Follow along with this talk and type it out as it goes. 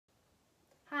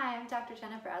I'm Dr.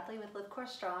 Jena Bradley with Live Core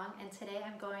Strong, and today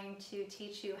I'm going to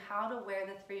teach you how to wear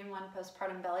the 3-in-1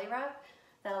 postpartum belly wrap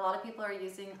that a lot of people are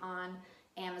using on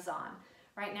Amazon.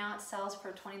 Right now it sells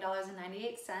for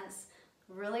 $20.98,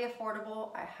 really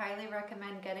affordable. I highly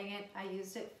recommend getting it. I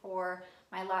used it for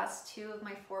my last 2 of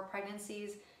my 4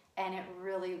 pregnancies and it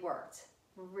really worked.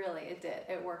 Really, it did.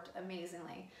 It worked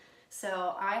amazingly.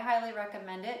 So I highly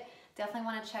recommend it. Definitely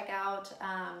want to check out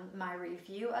my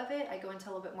review of it. I go into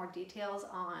a little bit more details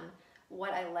on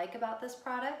what I like about this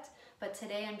product, but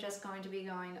today I'm just going to be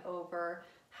going over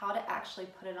how to actually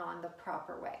put it on the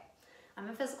proper way. I'm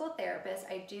a physical therapist.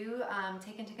 I do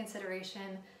take into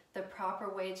consideration the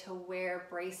proper way to wear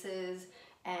braces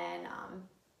and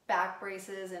back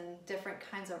braces and different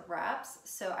kinds of wraps.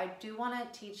 So I do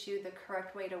want to teach you the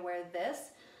correct way to wear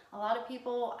this. A lot of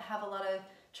people have a lot of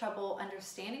trouble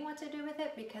understanding what to do with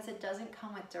it because it doesn't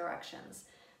come with directions.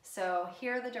 So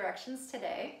here are the directions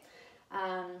today.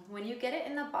 When you get it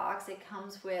in the box, it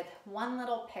comes with one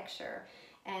little picture,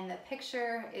 and the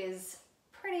picture is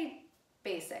pretty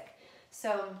basic.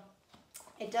 So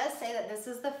it does say that this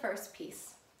is the first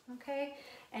piece, okay?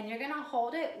 And you're gonna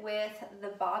hold it with the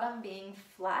bottom being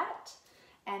flat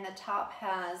and the top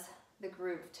has the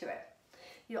groove to it.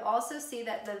 You'll also see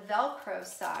that the Velcro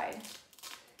side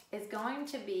is going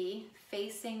to be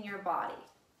facing your body,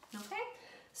 okay?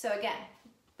 So again,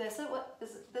 this is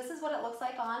what it looks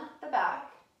like on the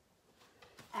back.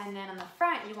 And then on the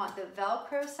front, you want the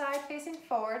Velcro side facing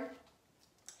forward.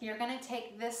 You're gonna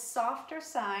take this softer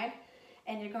side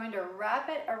and you're going to wrap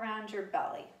it around your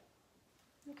belly,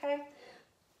 okay?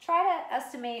 Try to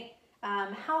estimate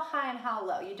how high and how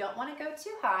low. You don't wanna go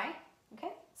too high,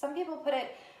 okay? Some people put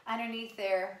it underneath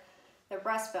their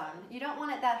breastbone. You don't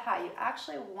want it that high. You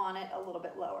actually want it a little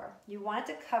bit lower. You want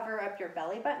it to cover up your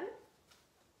belly button.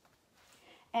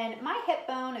 And my hip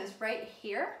bone is right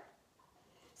here.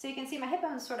 So you can see my hip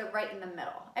bone is sort of right in the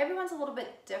middle. Everyone's a little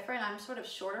bit different. I'm sort of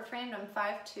shorter framed. I'm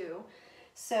 5'2".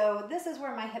 So this is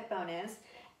where my hip bone is.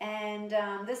 And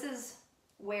this is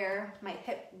where my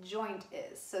hip joint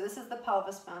is. So this is the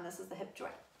pelvis bone. This is the hip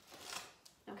joint.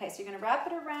 Okay, so you're going to wrap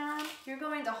it around. You're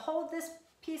going to hold this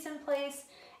piece in place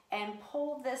and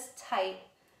pull this tight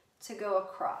to go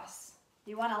across.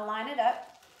 You want to line it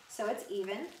up so it's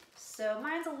even. So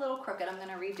mine's a little crooked. I'm going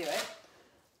to redo it.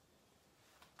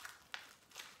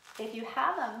 If you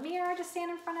have a mirror to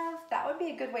stand in front of, that would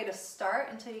be a good way to start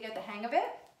until you get the hang of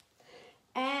it.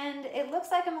 And it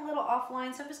looks like I'm a little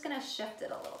offline, so I'm just going to shift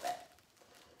it a little bit.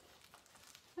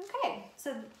 Okay,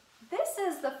 so this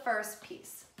is the first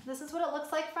piece. This is what it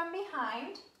looks like from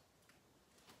behind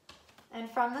and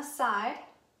from the side,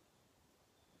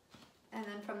 and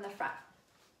then from the front.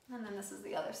 And then this is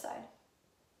the other side.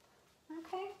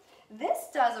 Okay, this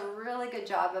does a really good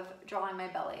job of drawing my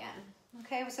belly in.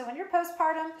 Okay, so when you're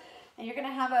postpartum and you're gonna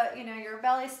have your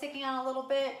belly sticking out a little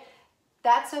bit,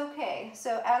 that's okay.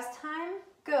 So as time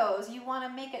goes, you wanna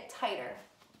make it tighter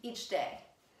each day.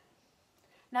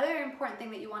 Another important thing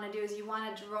that you wanna do is you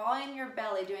wanna draw in your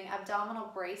belly doing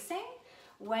abdominal bracing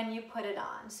when you put it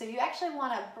on. So you actually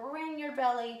wanna bring your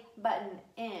belly button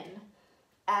in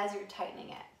as you're tightening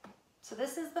it. So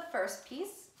this is the first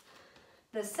piece.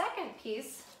 The second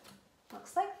piece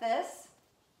looks like this.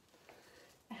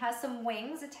 It has some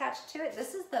wings attached to it.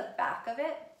 This is the back of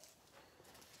it.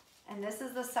 And this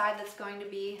is the side that's going to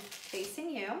be facing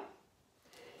you.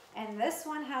 And this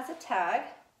one has a tag.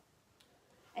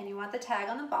 And you want the tag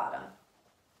on the bottom.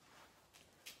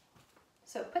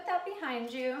 So put that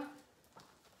behind you.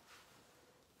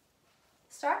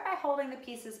 Start by holding the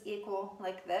pieces equal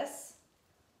like this.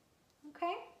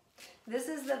 Okay? This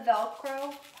is the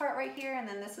Velcro part right here, and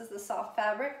then this is the soft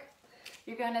fabric.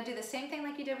 You're going to do the same thing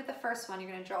like you did with the first one. You're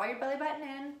going to draw your belly button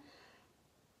in,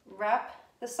 wrap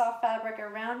the soft fabric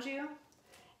around you,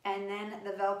 and then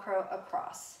the Velcro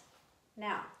across.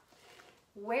 Now,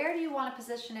 where do you want to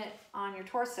position it on your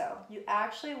torso? You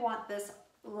actually want this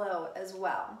low as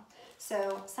well.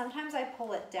 So sometimes I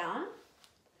pull it down,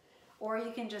 or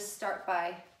you can just start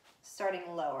by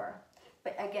starting lower.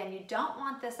 But again, you don't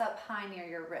want this up high near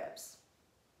your ribs.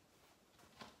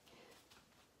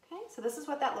 Okay, so this is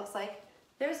what that looks like.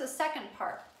 There's a second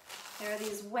part. There are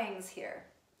these wings here.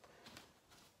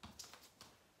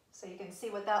 So you can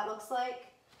see what that looks like.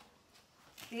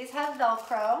 These have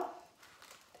Velcro.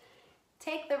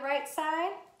 Take the right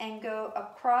side and go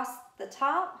across the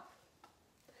top.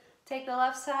 Take the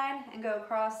left side and go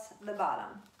across the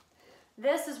bottom.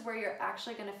 This is where you're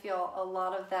actually going to feel a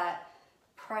lot of that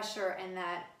pressure and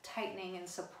that tightening and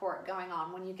support going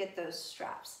on when you get those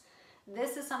straps.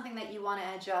 This is something that you want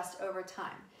to adjust over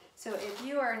time. So if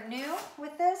you are new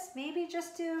with this, maybe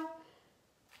just do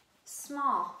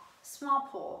small small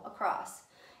pull across.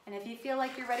 And if you feel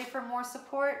like you're ready for more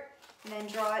support, then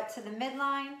draw it to the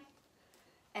midline.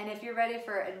 And if you're ready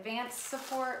for advanced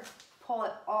support, pull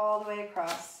it all the way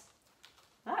across.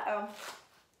 Uh-oh.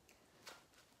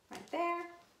 Right there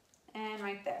and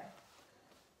right there.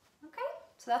 Okay,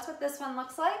 so that's what this one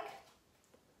looks like.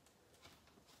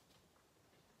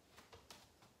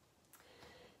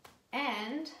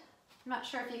 And I'm not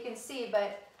sure if you can see,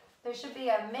 but there should be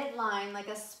a midline, like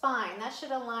a spine. That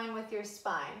should align with your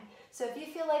spine. So if you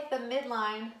feel like the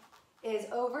midline is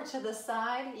over to the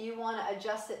side, you want to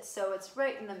adjust it so it's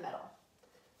right in the middle.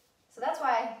 So that's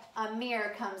why a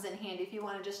mirror comes in handy if you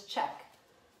want to just check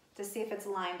to see if it's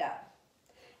lined up.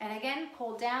 And again,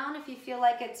 pull down if you feel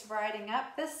like it's riding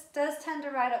up. This does tend to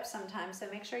ride up sometimes, so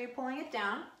make sure you're pulling it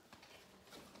down.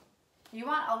 You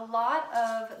want a lot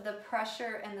of the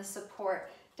pressure and the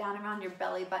support down around your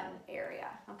belly button area,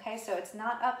 okay? So it's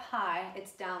not up high,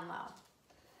 it's down low.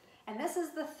 And this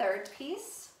is the third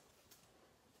piece.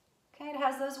 Okay, it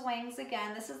has those wings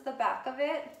again. This is the back of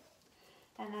it.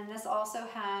 And then this also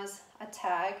has a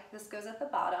tag. This goes at the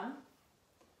bottom.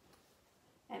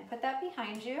 And put that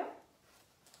behind you.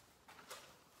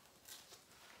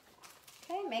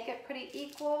 Okay, make it pretty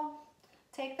equal.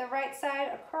 Take the right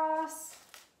side across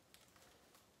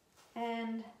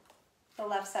and the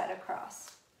left side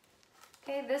across.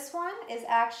 Okay, this one is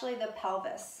actually the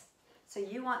pelvis. So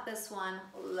you want this one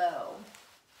low.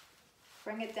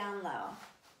 Bring it down low.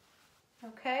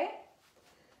 Okay?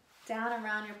 Down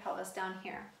around your pelvis, down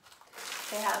here.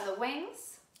 They have the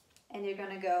wings, and you're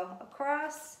gonna go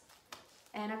across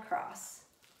and across.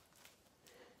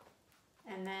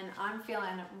 And then I'm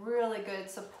feeling really good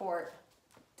support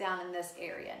down in this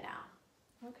area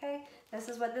now. Okay, this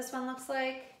is what this one looks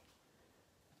like.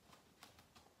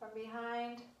 From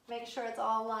behind, make sure it's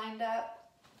all lined up.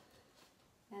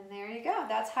 And there you go.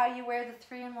 That's how you wear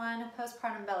the 3-in-1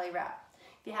 postpartum belly wrap.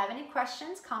 If you have any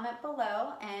questions, comment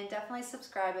below and definitely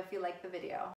subscribe if you like the video.